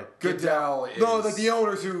about it. Goodell is... No, like the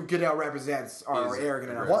owners who Goodell represents are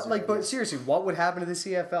arrogant enough. But seriously, what would happen to the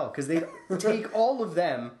CFL? Because they take all of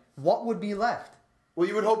them, what would be left? Well,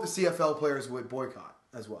 you would hope the CFL players would boycott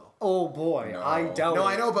as well. Oh boy, No. I doubt it. No,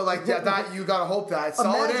 I know, but like that you gotta hope that.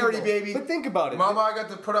 Solidarity, baby. But think about it. Mama, I got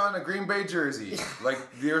to put on a Green Bay jersey. Like,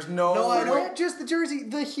 there's no... No, I know. Not just the jersey,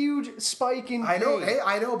 the huge spike in I know, pay. hey,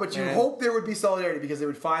 I know, but you hope there would be solidarity because there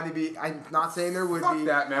would finally be. I'm not saying there would Fuck be.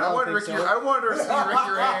 that, man. I I don't want think Ricky. so. I want to see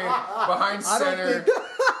Ricky Ray behind center.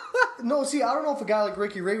 No, see, I don't know if a guy like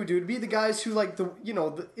Ricky Ray would do it. It'd be the guys who like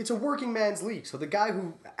it's a working man's league. So the guy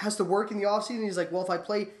who has to work in the offseason, he's like, well, if I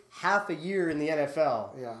play half a year in the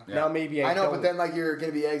NFL, now maybe I know, don't. but then like you're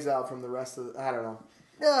gonna be exiled from the rest of. I don't know.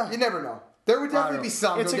 Yeah. You never know. There would definitely be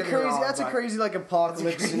some. It's don't a get me crazy. wrong, That's a but- crazy like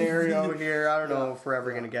apocalypse scenario here. I don't know if we're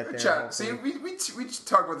ever gonna get there. Chat. See, we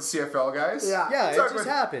talk about the CFL, guys. Yeah. Yeah, it Talk just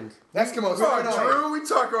about- happened. Eskimos. Oh, Drew, we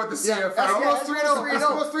talk about the CFL. Eskimos 3-0.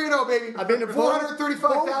 Eskimos 3-0, baby. I've been to $435,000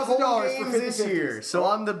 both for games this 50-50s. year, so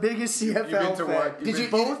I'm the biggest CFL You've been to fan. what? Did you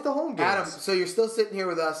both the home games? Adam, so you're still sitting here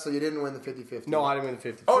with us, so you didn't win the 50-50. No, I didn't win the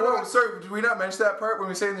 50. Oh no, sorry. Did we not mention that part when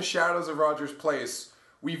we say in the shadows of Rogers Place?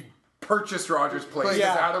 We've purchased Rogers Place.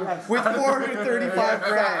 Yeah, Adam, with $435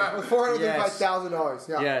 grand. With $435,000.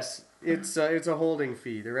 Yeah. Yes, it's a holding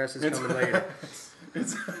fee. The rest is coming later.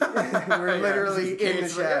 We're literally in the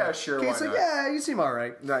Kate's like, shadow. yeah, sure, Kate's why like, not? yeah, you seem all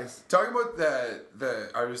right. Nice. Talking about the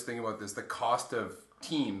I was thinking about this, the cost of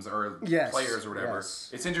teams or Yes, players or whatever. yes.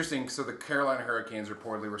 It's interesting. So the Carolina Hurricanes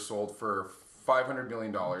reportedly were sold for $500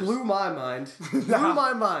 million. Blew my mind. Blew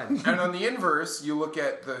my mind. And on the inverse, you look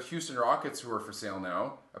at the Houston Rockets, who are for sale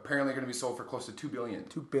now, apparently going to be sold for close to $2 billion.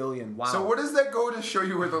 $2 billion. Wow. So what does that go to show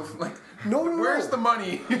you where the No, where's the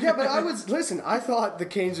money? Yeah, but I thought the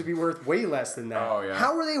Canes would be worth way less than that. Oh, yeah.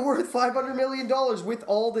 How are they worth $500 million with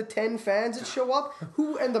all the 10 fans that show up?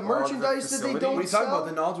 Who and the the merchandise that they facility? don't What are you talking sell? about?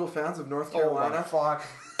 The knowledgeable fans of North Oh, my Carolina? fuck.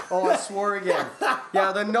 Oh, I swore again.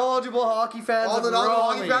 Yeah, the knowledgeable hockey fans All of the knowledgeable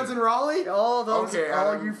Raleigh. hockey fans in Raleigh? All those, Okay,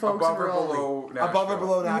 all Adam, you folks above in or Raleigh. below Nashville? Above or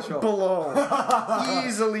below Nashville? Below.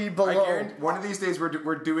 Easily I below. guarantee one of these days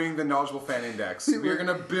we're doing the knowledgeable fan index. We're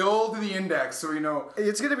gonna build the index so we know.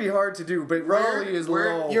 It's going to be hard to do, but Where- Raleigh is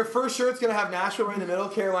where- low. Your first shirt's going to have Nashville right in the middle,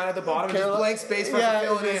 Carolina at the bottom, just blank space for us to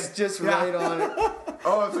fill it in. it's just right on it.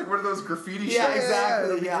 Oh, it's like one of those graffiti shirts. Yeah, exactly,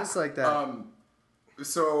 it'll be yeah. just like that.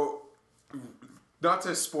 So not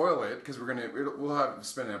to spoil it, because we'll have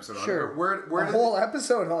spend an episode Sure. on it. But a whole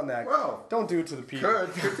episode on that. Well, don't do it to the people.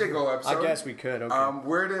 could take a whole episode. I guess we could. Okay.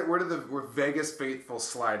 Where did the Vegas faithful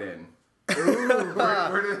slide in?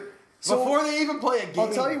 where did Before they even play a game.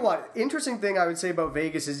 I'll tell you what. Interesting thing I would say about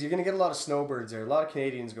Vegas is you're going to get a lot of snowbirds there. A lot of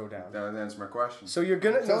Canadians go down. that answers my question. So you're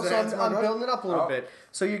gonna. So No, does so it answer my I'm question? building it up a little Oh. bit.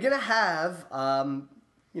 So you're gonna have,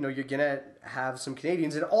 you're gonna have some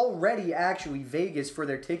Canadians, and already actually Vegas for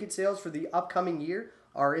their ticket sales for the upcoming year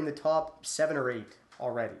are in the top 7 or 8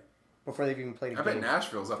 already before they've even played a I game. bet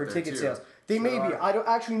Nashville's up for there ticket too. sales. They may be. are. I don't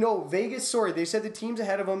actually know. Vegas. Sorry, they said the teams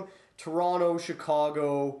ahead of them: Toronto,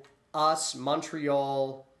 Chicago, us,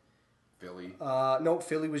 Montreal. Philly. No,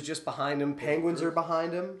 Philly was just behind them. Penguins are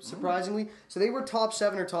behind them, surprisingly. So they were top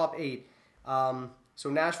 7 or top 8. So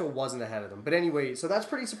Nashville wasn't ahead of them. But anyway, so that's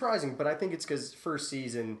pretty surprising. But I think it's because first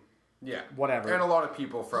season. Yeah. Whatever. And a lot of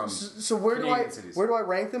people from So where Canadian cities. do I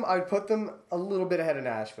rank them? I would put them a little bit ahead of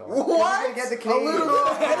Nashville. What? You're gonna get the Canadians. A little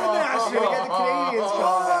bit ahead of Nashville. You're gonna get the Canadians going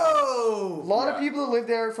down. Whoa! A lot of Yeah. people that live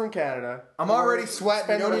there are from Canada. I'm already sweating. You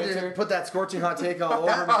Spend don't the need to winter. put that scorching hot take all over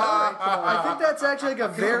me. I think that's actually like a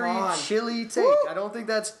very on. chilly take. Woo! I don't think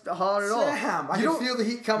that's hot at all. Sam, I You can don't- feel the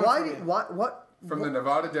heat coming Why? from do- you. What? from the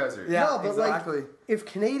Nevada desert. Yeah, No, but exactly. like, if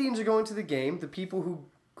Canadians are going to the game, the people who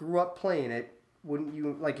grew up playing it, wouldn't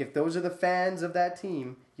you like? If those are the fans of that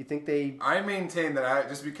team, you think they? I maintain that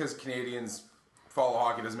just because Canadians follow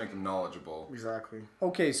hockey doesn't make them knowledgeable. Exactly.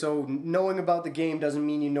 Okay, so knowing about the game doesn't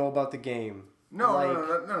mean you know about the game. No,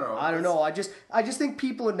 Like, no. I don't know. I just think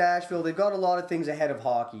people in Nashville, they've got a lot of things ahead of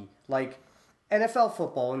hockey, like NFL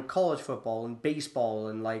football and college football and baseball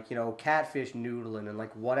and like catfish noodling and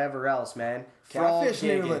like whatever else, man. Frog Catfish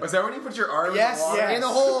gigging. noodling. Was that when you put your arm Yes, in the water? yes. in the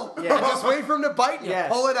hole. Yeah. Just wait for him to bite you. Yes.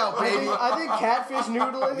 Pull it out, I baby. think catfish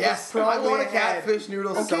noodling Yes, is probably I want a ahead. catfish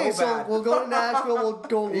noodle Okay, so bad. we'll go to Nashville. We'll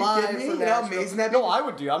go you live kidding me? for You know how Nashville. amazing that'd No, be? I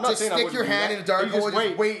would do. I'm not Just saying I stick wouldn't your do hand that. in a dark You just hole.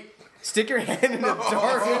 Just wait. Stick your hand in the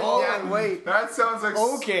dark hole Yeah, and wait. That sounds like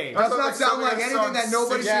Okay. Does not sound something like that anything sounds that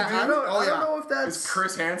nobody sick. should do. I don't Oh, yeah. know if that's. Is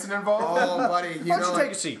Chris Hansen involved? Oh, buddy. You Why don't know you take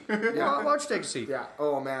it. a seat? Why don't you take a seat? Yeah.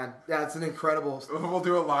 Oh, man. Yeah, it's an incredible. We'll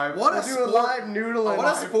do it live. What a We'll do a sport. live noodling.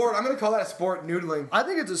 What a sport. I'm going to call that a sport, noodling. I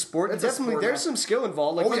think it's a sport. It's a Definitely, sport, there's man. some skill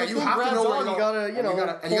involved. Like Oh, when yeah, the you thing have to grabs know where on, you're you going.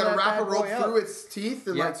 gotta, And you pull gotta that wrap a bad rope boy up. through its teeth.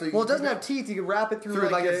 And Yeah. like, so you Well, it can doesn't have teeth. You can wrap it through, Through,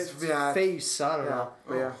 like like, its its- yeah. face. I don't know.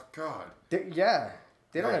 Yeah. Yeah. Oh, God. Yeah.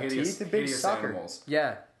 They don't Yeah, have hideous- teeth. They're big hideous sucker. animals.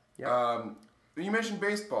 Yeah. Yeah. You mentioned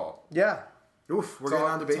baseball. Yeah. Oof. We're getting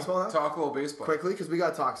on to baseball now? Talk a little baseball. Quickly, because we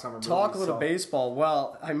got to talk summer Talk movies, a little so. baseball.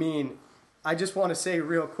 Well, I mean, I just want to say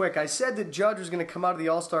real quick. I said that Judge was going to come out of the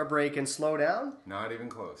All-Star break and slow down. Not even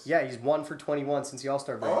close. Yeah, he's 1 for 21 since the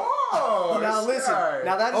All-Star break. Oh, now this listen. guy.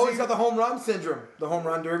 Now that is Oh, a- he's got the home run syndrome. The home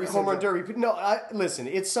run derby home run syndrome. derby. But no, listen.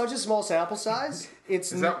 It's such a small sample size.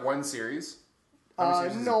 It's Is that one series? How many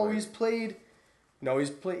series has he no, played? he's played. No,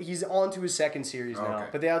 he's on to his second series now. Okay.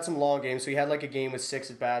 But they had some long games, so he had like a game with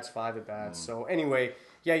 6 at bats, 5 at bats. So anyway,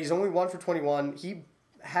 yeah, he's only 1 for 21. He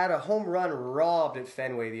had a home run robbed at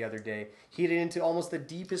Fenway the other day. He hit it into almost the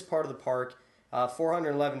deepest part of the park,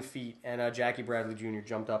 411 feet, and Jackie Bradley Jr.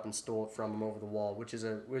 jumped up and stole it from him over the wall, which was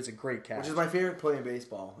a great catch. Which is my favorite play in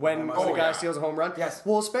baseball. when I must the say. guy yeah. steals a home run. Yes.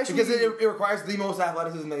 Well, especially Because it requires the most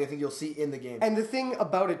athleticism that I think you'll see in the game. and the thing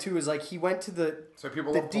about it too is like he went to the So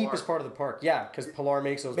people the love deepest Pilar. part of the park. Yeah, because Pilar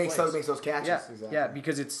makes those makes plays. those catches. Yeah, Exactly. yeah,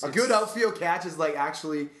 because it's A good outfield catch is like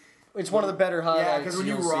actually. It's one of the better highlights. Yeah, because when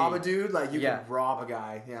you you'll rob see. a dude, like you Yeah. can rob a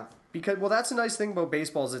guy. Yeah. Because that's a nice thing about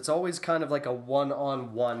baseball is it's always kind of like a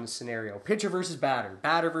one-on-one scenario. Pitcher versus batter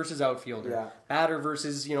versus outfielder, Yeah. batter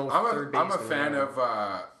versus I'm third a baseman. fan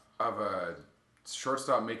whatever. of a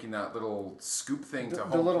shortstop making that little scoop thing to The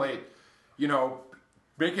home little- plate.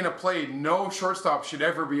 Making a play no shortstop should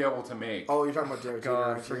ever be able to make. Oh, you're talking about Derek Jeter, God,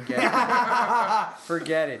 aren't you? forget it.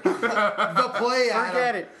 Forget it. The play, Adam.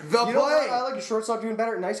 Forget it. The you know what play. I like a shortstop doing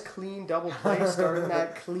better? Nice clean double play. Starting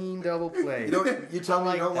that clean double play. You tell me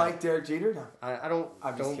like you don't that. like Derek Jeter? No. I don't.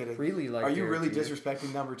 I'm just don't kidding. really like. Are you Derek really Jeter.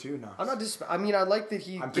 disrespecting number 2? No. I'm not just. I mean, I like that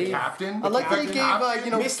he The gave. captain? I like that he The gave.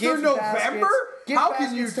 captain? Mr. Mr. Gift November? baskets, gift How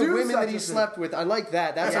can you baskets to do women such that he a thing? slept with? I like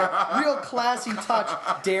that. That's a real classy touch,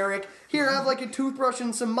 Derek. Here, have like a toothbrush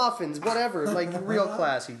and some muffins, whatever. Like real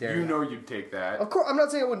classy, Derek. You know you'd take that. Of course, I'm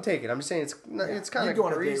not saying I wouldn't take it. I'm just saying it's kind You of go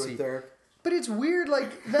on a date greasy. with Derek. But it's weird,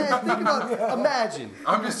 like, man, think about, imagine.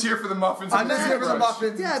 I'm just here for the muffins. I'm and just here for the toothbrush.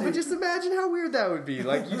 muffins. Yeah, but just imagine how weird that would be.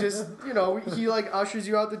 Like, you just, he, like, ushers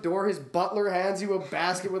you out the door, his butler hands you a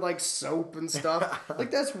basket with, like, soap and stuff. Like,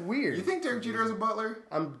 that's weird. You think Derek Jeter is a butler?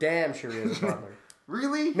 I'm damn sure he is a butler.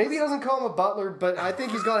 Really? Maybe he doesn't call him a butler, but I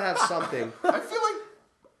think he's got to have something. I feel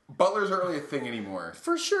like butlers aren't really a thing anymore.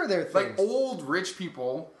 For sure they're things. Like old rich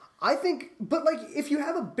people I think, but like, if you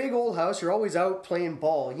have a big old house, you're always out playing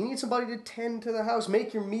ball. You need somebody to tend to the house,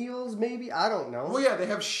 make your meals, maybe. I don't know. Well, yeah, they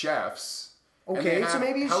have chefs. and they Okay, so have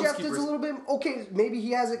maybe his chef does housekeepers. a little bit. Okay, maybe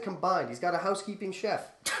he has it combined. He's got a housekeeping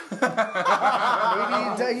chef.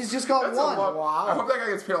 Maybe he's just got That's one. a lot. Wow. I hope that guy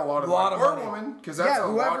gets paid a lot of Lot money. of Or money. woman, because that's Yeah, a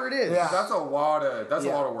whoever lot. it is. Yeah. That's a lot of. That's a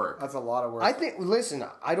lot of work. That's a lot of work. I think. Listen,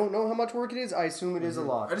 I don't know how much work it is. I assume it is a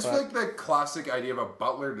lot. I just but- feel like the classic idea of a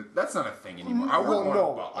butler. That's not a thing anymore. I wouldn't want a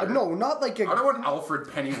no, butler. no, not like a. I don't want Alfred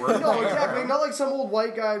Pennyworth. No, exactly. Not like some old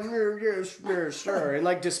white guy, yes, sure, and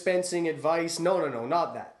like dispensing advice. No,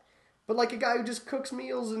 not that. But like a guy who just cooks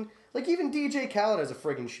meals and like even DJ Khaled has a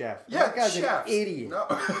friggin' chef. Yeah, that guy's chefs. an idiot. No.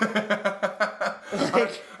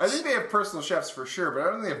 Like, I think they have personal chefs for sure, but I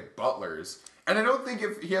don't think they have butlers. And I don't think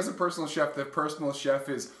if he has a personal chef, the personal chef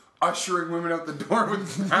is ushering women out the door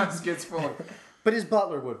with baskets full of. but his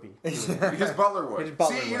butler would be. His butler would. His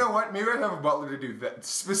butler See, you would. know what? Maybe I'd have a butler to do that,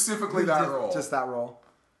 specifically that role. Just that role.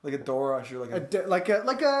 Like a door usher, Like a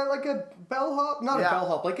bellhop, not Yeah. a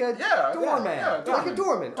bellhop, like a Yeah, doorman, yeah, like doorman. a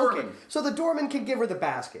doorman. Okay, Doorman. so the doorman can give her the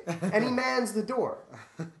basket, and he mans the door.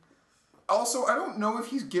 Also, I don't know if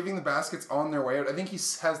he's giving the baskets on their way out. I think he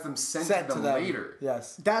has them sent to them later.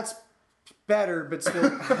 Yes. That's better, but still.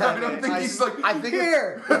 I don't think he's like. I think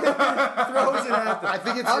Here, throws it at them. I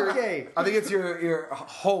think it's Okay. I think it's your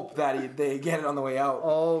hope that they get it on the way out.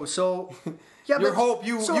 Oh, so yeah, Your but hope,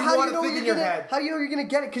 you how want do to know think you're in your gonna- head. How do you know you're gonna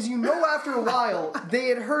get it? Because you know after a while they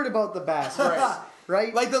had heard about the basket,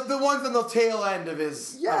 right? Like the ones on the tail end of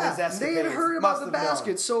his yeah, of his they had escapades heard must about the have known.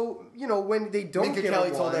 basket. So when they don't Minka get Kelly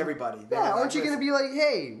one, told everybody. They Yeah, were aren't you like, gonna be like,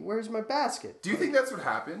 hey, where's my basket? Do you think that's what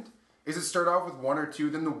happened? Is it start off with one or two,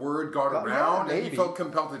 then the word got Yeah, around, and he maybe. felt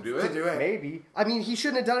compelled to do it? To do it. Maybe. I mean, he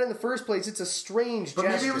shouldn't have done it in the first place. It's a strange But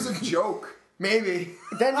gesture. maybe it was a joke. Maybe.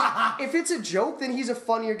 Then, if it's a joke, then he's a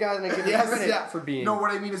funnier guy than I give him Yes, credit yeah. for being. No,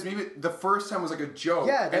 what I mean is maybe the first time was like a joke.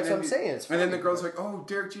 Yeah, and that's then what I'm saying. It's and then the funny. girl's like, "Oh,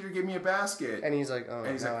 Derek Jeter gave me a basket," And he's like, oh,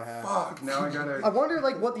 and he's now like, I have. "Fuck, now I I gotta." wonder,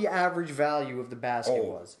 like, what the average value of the basket Oh.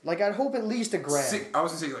 was. Like, I'd hope at least a grand. I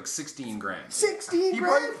was gonna say like 16 grand. 16 He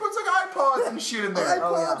grand? probably puts like iPods and shit in there.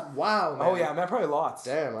 iPods? Wow, man. Oh yeah, man, probably lots.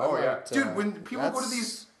 Damn. I Oh yeah, might, dude. When people go to that's-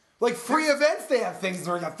 these, Like free events, they have things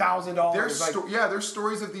that are $1,000. there's Like, there's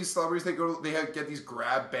stories of these celebrities that go, get these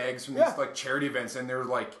grab bags from Yeah. these like charity events, and they're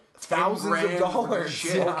like Thousands of 10 grand worth dollars.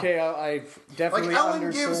 Shit. Yeah. Okay, I've Like definitely Ellen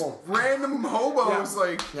gives undersold. random hobos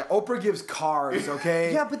like. yeah, Oprah gives cars,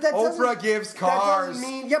 okay? Yeah, but that Oprah doesn't- gives That cars doesn't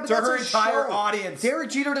mean, yeah, but to that's her a entire show. audience.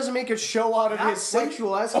 Derek Jeter doesn't make a show out of Yeah, his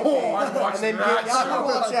sexual escapades. Oh, I'd watch and then that yeah, I show.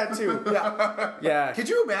 would watch that too. Yeah. Yeah. Could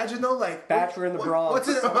you imagine though, like Bachelor in the Bronx. What's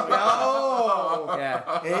it? Oh,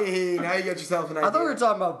 Yeah. hey, now you get yourself an idea. I thought we were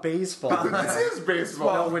talking about baseball. This is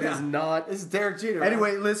baseball. No, it is not. This is Derek Jeter.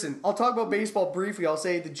 Anyway, listen. I'll talk about baseball briefly. I'll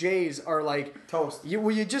say the Jays are like Toast. You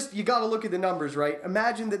got to look at the numbers, right?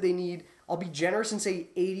 Imagine that they need. I'll be generous and say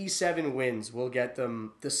 87 wins will get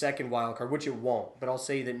them the second wild card, which it won't. But I'll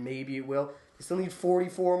say that maybe it will. They still need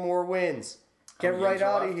 44 more wins. Get many right games are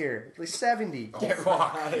out of left? here. Like 70. Oh,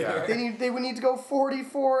 fuck. Yeah. They would need to go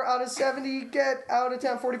 44 out of 70. Get out of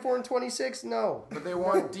town. 44 and 26. No. But they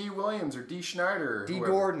want D. Williams or D. Schneider. Or D.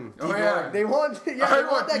 whoever. Gordon. Oh, yeah. They want. Yeah, I they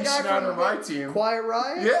want want that D. guy Schneider from on my team. Quiet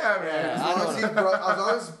Riot. Yeah, man. Yeah. As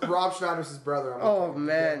long as Rob Schneider's his brother. I'm Oh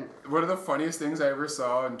man. One of the funniest things I ever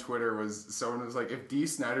saw on Twitter was someone was like, if D.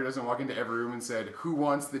 Snyder doesn't walk into every room and said, "Who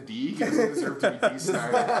wants the D?" He doesn't deserve to be D. Snyder.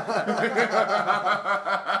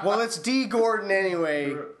 Well, it's D. Gordon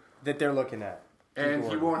anyway that they're looking at. D. And he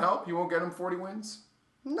Gordon. won't help. He won't get him 40 wins.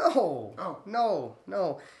 No. Oh.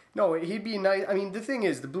 No. He'd be nice. I mean, the thing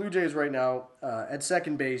is, the Blue Jays right now at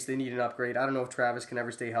second base they need an upgrade. I don't know if Travis can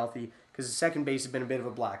ever stay healthy because second base has been a bit of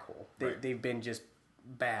a black hole. Right. They've been just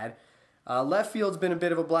bad. Left field's been a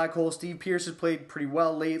bit of a black hole. Steve Pearce has played pretty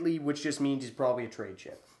well lately, which just means he's probably a trade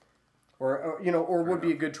chip, or would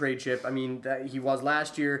be a good trade chip. I mean, that he was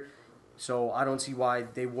last year, so I don't see why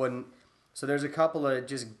they wouldn't. So there's a couple of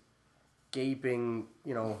just gaping,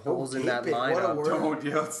 holes in that gaping, what a lineup. word. Don't,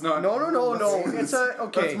 yeah, let's not. No. It's a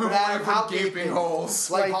okay. Let's move That- away how from gaping gaping? holes.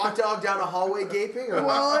 like hot dog down a hallway gaping. Or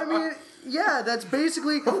Well, I mean, yeah, that's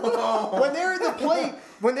basically when they're at the plate.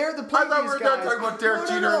 When they're at the plate, I thought we these were done guys- talking about Derek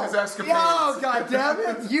Jeter and his escapades. Oh god damn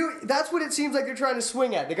it! That's what it seems like they're trying to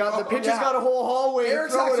swing at. They got the pitcher's yeah. got a whole hallway and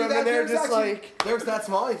Eric's throwing actually them, and they're Eric's just actually- like, Eric's that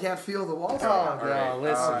small, you can't feel the wall. oh right, no,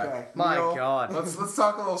 listen, okay. my Neil, god. Let's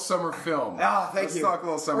talk a little summer film. Ah, thank let's you. talk a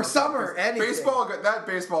little summer. Or summer, film. anything.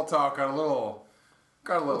 Baseball talk got a little.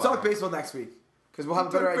 We'll talk baseball next week because we'll have a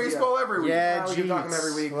better idea. baseball every week. Yeah, We can talk them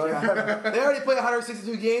every week. Well, Yeah. They already play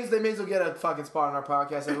 162 games. They may as well get a fucking spot on our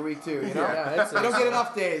podcast every week too. You know, Yeah, that's they don't get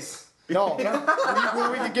enough days. No,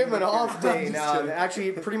 we could give him an off day Just now. kidding.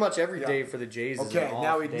 Actually, pretty much every day for the Jays is Okay, an off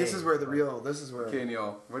now day. this is where Okay,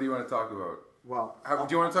 Neil, what do you want to talk about? well,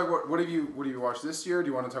 Do you want to talk about what have you watched this year? Or do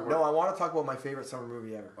you want to talk about? no, I want to talk about my favorite summer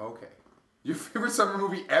movie ever. Okay, your favorite summer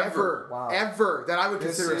movie ever? Wow. Ever that I would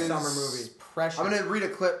This consider a is summer movie. Precious. I'm gonna read a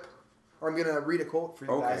clip, or I'm gonna read a quote for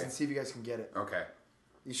you guys Okay. and see if you guys can get it. Okay.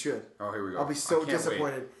 You should. Oh, here we go. I'll be so I can't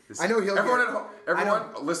disappointed. wait. I know he'll Everyone get- at home. I know.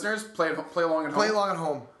 Everyone, listeners, play along at home. Play along at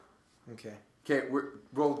home. Okay. Okay,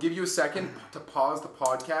 we'll give you a second to pause the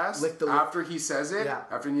podcast Lick the lip. after he says it, Yeah.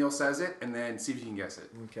 after Neil says it, and then see if you can guess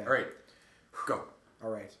it. Okay. All right, go.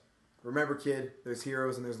 All right. Remember, kid, there's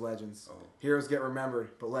heroes and there's legends. Oh. Heroes get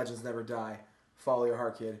remembered, but legends never die. Follow your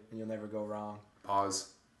heart, kid, and you'll never go wrong. Pause.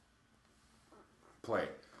 Play.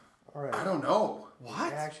 All right. I don't know.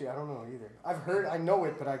 What? Actually, I don't know either. I know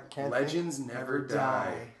it, but I can't. Legends never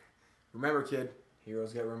die. Remember, kid,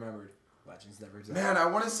 heroes get remembered. Legends never die. Man, I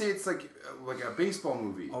want to say it's like a baseball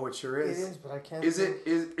movie. Oh, it sure It is. is, but I can't. Is think.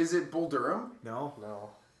 it is it Bull Durham? No.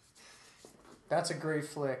 No. That's a great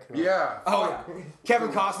flick. Though. Yeah. Oh, yeah. Kevin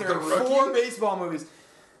Costner The in Rookie? 4 baseball movies.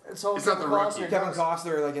 It's all It's not Kevin The Costner Rookie. does. Kevin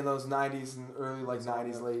Costner, like in those 90s and early, like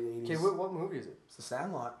 90s, late 80s. Okay, what movie is it? It's The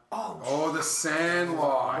Sandlot. Oh, The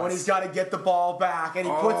Sandlot. When he's got to get the ball back and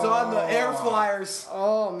he puts on the air flyers.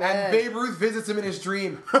 Oh man. And Babe Ruth visits him in his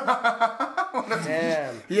dream.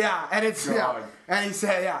 Damn. Yeah, and it's God. and he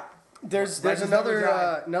said, yeah. There's Legends never another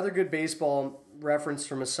die. another good baseball reference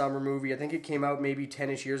from a summer movie. I think it came out maybe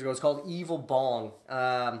 10ish years ago. It's called Evil Bong.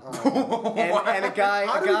 And a guy,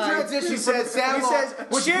 How a do we guy, transition he from says, Sandlot, he says,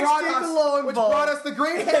 which chicks brought dig us- the long which ball. brought us the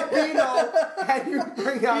great Gambino, and you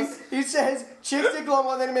bring us. He says, chicks dig the long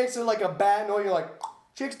ball, and then he makes it like a bad noise. You're like,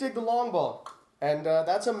 chicks dig the long ball. And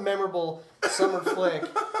that's a memorable summer flick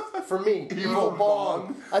for me. Evil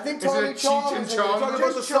Bong. I think Is it Tommy a Chong Cheech and is in it. Chong Talking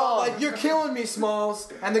about the song, like you're killing me,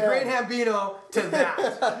 Smalls, and the Great Gambino to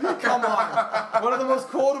that. Come on, one of the most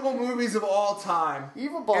quotable movies of all time.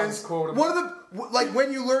 Evil Bong's Is quotable. one of the like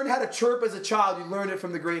when you learn how to chirp as a child, you learned it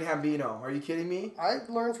from the Great Gambino. Are you kidding me? I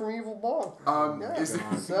learned from Evil Bong. Yeah, is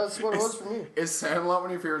that's what it was for me. Is Sandlot one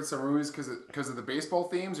of your favorite summer movies because of the baseball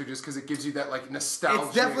themes, or just because it gives you that like nostalgia?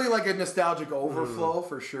 It's definitely like a nostalgic overflow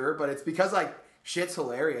for sure, but it's because like shit's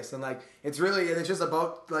hilarious and like it's just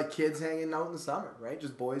about like kids hanging out in the summer, right?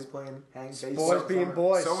 Just boys playing hang baseball. Boys in being summer.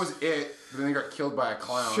 boys. So was it, but then they got killed by a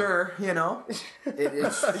clown. Sure, you know,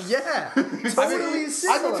 it's. Yeah. I've Totally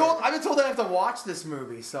similar. been told I have to watch this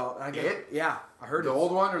movie, so I get It? Yeah, I heard The it.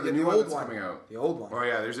 old one or the Yeah, new one old that's coming out? The old one. Oh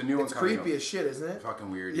yeah, there's a new It's one coming creepy out. as shit, isn't it?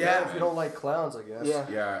 Fucking weird. Yeah, If you don't like clowns, I guess. Yeah,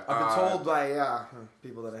 Yeah, I've been told by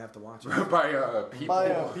people that I have to watch it. by people. By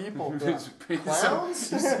people. Yeah.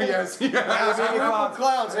 Clowns? Yes, yeah. Beautiful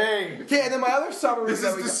clowns, hey. Okay, and then my other summer movie This that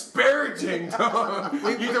is we got, disparaging, Tom.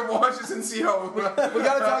 You need to watch this and see how we got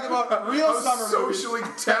to talk about real how summer movies. socially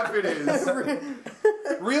tepid it is.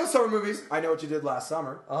 Real summer movies. I Know What You Did Last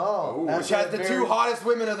Summer, Oh, Ooh. which has the two hottest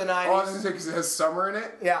women of the Oh, I was 90s. gonna say because it has summer in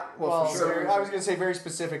it. Yeah, well, Well, for sure. I was gonna say very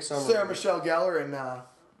specific summer. Sarah Michelle Gellar and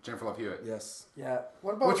Jennifer Love Hewitt. yes, Yeah.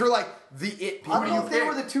 What about? which were like the it people. I don't know you if they pick?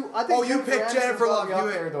 were the two. I think Oh, you picked Aniston's Jennifer Love probably up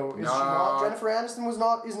Hewitt. there though. Is No. she not? Jennifer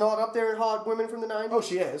Aniston is not up there in hot women from the 90s. Oh,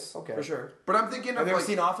 she is. Okay. for sure. But I'm thinking Have of you ever like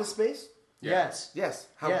seen Office Space? Yes. Yes.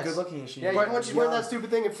 How Yes. good looking is she? Yeah, But- even when she's wearing that stupid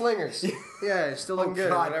thing at Flingers. Yeah, it's still Oh, looking good.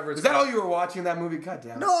 God. Whatever. It's Is that called. all you were watching in that movie? God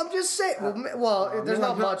damn it. No, I'm just saying. Well, there's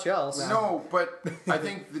not much else. no, but I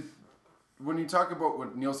think that when you talk about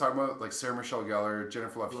what Neil's talking about, like Sarah Michelle Gellar,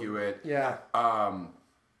 Jennifer Love Hewitt, Yeah.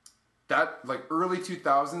 that like early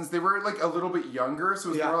 2000s, they were like a little bit younger, so it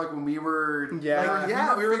was Yeah. more like when we were Yeah.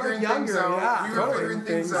 Yeah, we were like figuring younger. things out. Yeah, we were totally. figuring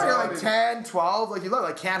things You're out. like and 10, 12, like you look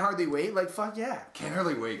like Can't Hardly Wait, like fuck yeah. Can't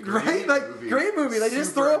hardly wait. Great Right? Like movie. great movie. Like just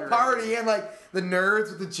Super throw a underrated. party and like the nerds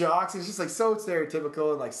with the jocks. It's just like so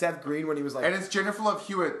stereotypical and like Seth Green when he was like And it's Jennifer Love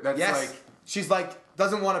Hewitt. That's yes. like, She's like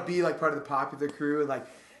doesn't want to be like part of the popular crew and like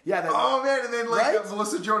yeah, that, oh man, and then like Right?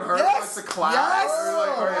 Melissa Joan Hart, Yes! like the class. Yes!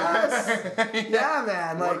 Or, like, yeah,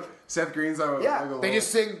 man, like Seth Green's on. yeah, like a they little- just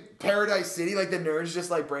sing Paradise City, like the nerds just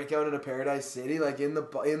like break out into Paradise City, like in the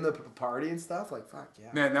party and stuff. Like fuck yeah,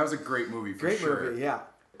 Man, that was a great movie for great sure. movie, yeah,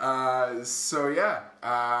 So yeah,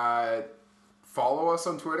 follow us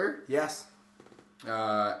on Twitter yes. at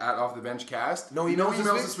Off the Bench Cast. No emails,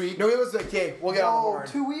 this week. No emails. Okay, we'll get on the Oh, horn.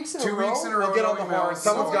 2 weeks in a 2 row. weeks in a row. We'll get no on the horn. emails.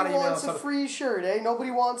 Someone's got Nobody email, wants a something. free shirt, eh?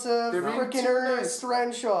 Nobody wants a They're being frickin' too Ernest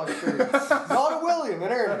Renshaw shirt. Not a William,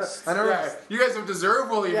 an Ernest. I know. Yeah, you guys don't deserve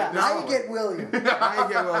William. Yeah, at this now you point. get William. I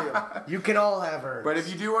get William. You can all have her. But if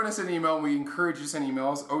you do want to send an email, we encourage you to send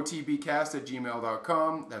emails.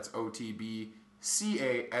 otbcast@gmail.com. That's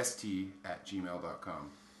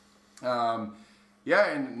otbcast@gmail.com.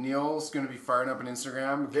 and Neil's going to be firing up an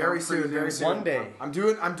Instagram Very account soon, pretty very soon. One day. I'm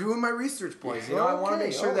doing my research, boys. You know, I want to Okay.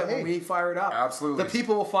 make sure Oh, that hey. when we fire it up, Absolutely. the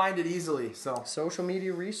people will find it easily. So Social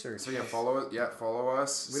media research. So yeah, follow it. Yeah, follow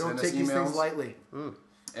us. we don't send take us these emails. things lightly.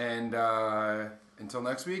 And until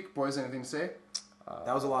next week, boys, anything to say?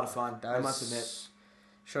 That was a lot of fun. I That's- must admit.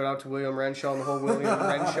 Shout out to William Renshaw and the whole William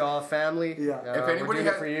Renshaw family. Yeah. If anybody we're doing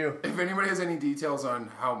it for you. if anybody has any details on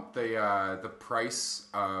how the price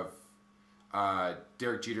of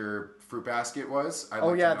Derek Jeter fruit basket was, I'd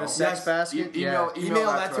like to know. The sex Yes. basket. Email Email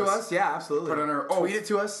that to us. Yeah, absolutely. Put on our Tweet it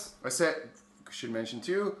to us. I should mention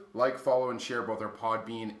too, like, follow, and share both our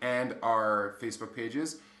Podbean and our Facebook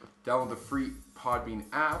pages. Download the free Podbean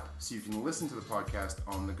app so you can listen to the podcast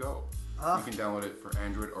on the go. You can download it for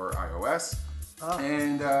Android or iOS.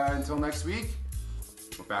 And until next week,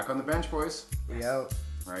 we're back on the bench, boys. We out.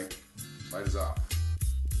 Right? Light is off.